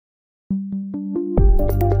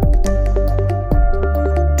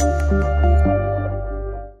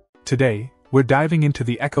Today, we're diving into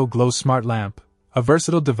the Echo Glow Smart Lamp, a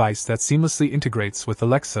versatile device that seamlessly integrates with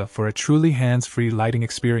Alexa for a truly hands-free lighting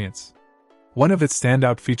experience. One of its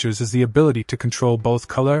standout features is the ability to control both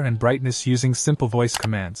color and brightness using simple voice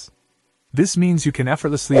commands. This means you can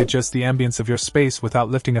effortlessly adjust the ambience of your space without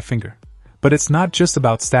lifting a finger. But it's not just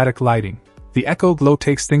about static lighting. The Echo Glow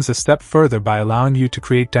takes things a step further by allowing you to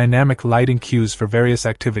create dynamic lighting cues for various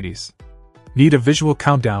activities. Need a visual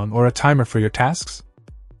countdown or a timer for your tasks?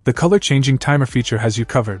 The color-changing timer feature has you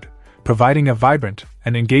covered, providing a vibrant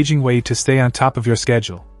and engaging way to stay on top of your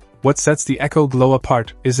schedule. What sets the Echo Glow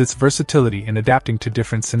apart is its versatility in adapting to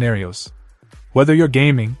different scenarios. Whether you're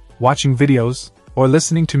gaming, watching videos, or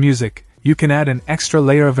listening to music, you can add an extra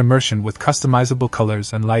layer of immersion with customizable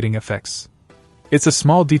colors and lighting effects. It's a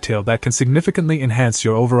small detail that can significantly enhance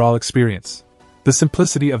your overall experience. The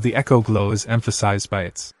simplicity of the Echo Glow is emphasized by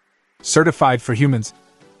its Certified for Humans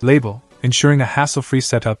label, ensuring a hassle-free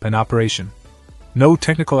setup and operation. No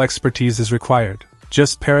technical expertise is required,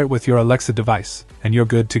 just pair it with your Alexa device, and you're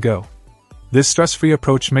good to go. This stress-free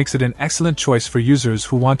approach makes it an excellent choice for users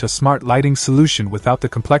who want a smart lighting solution without the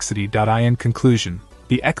complexity. In conclusion,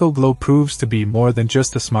 the Echo Glow proves to be more than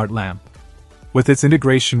just a smart lamp. With its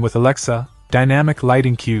integration with Alexa, dynamic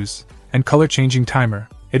lighting cues, and color-changing timer,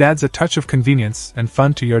 it adds a touch of convenience and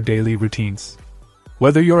fun to your daily routines.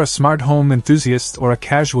 Whether you're a smart home enthusiast or a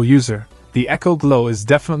casual user, the Echo Glow is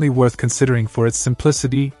definitely worth considering for its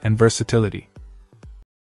simplicity and versatility.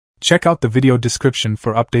 Check out the video description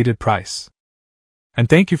for updated price. And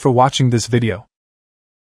thank you for watching this video.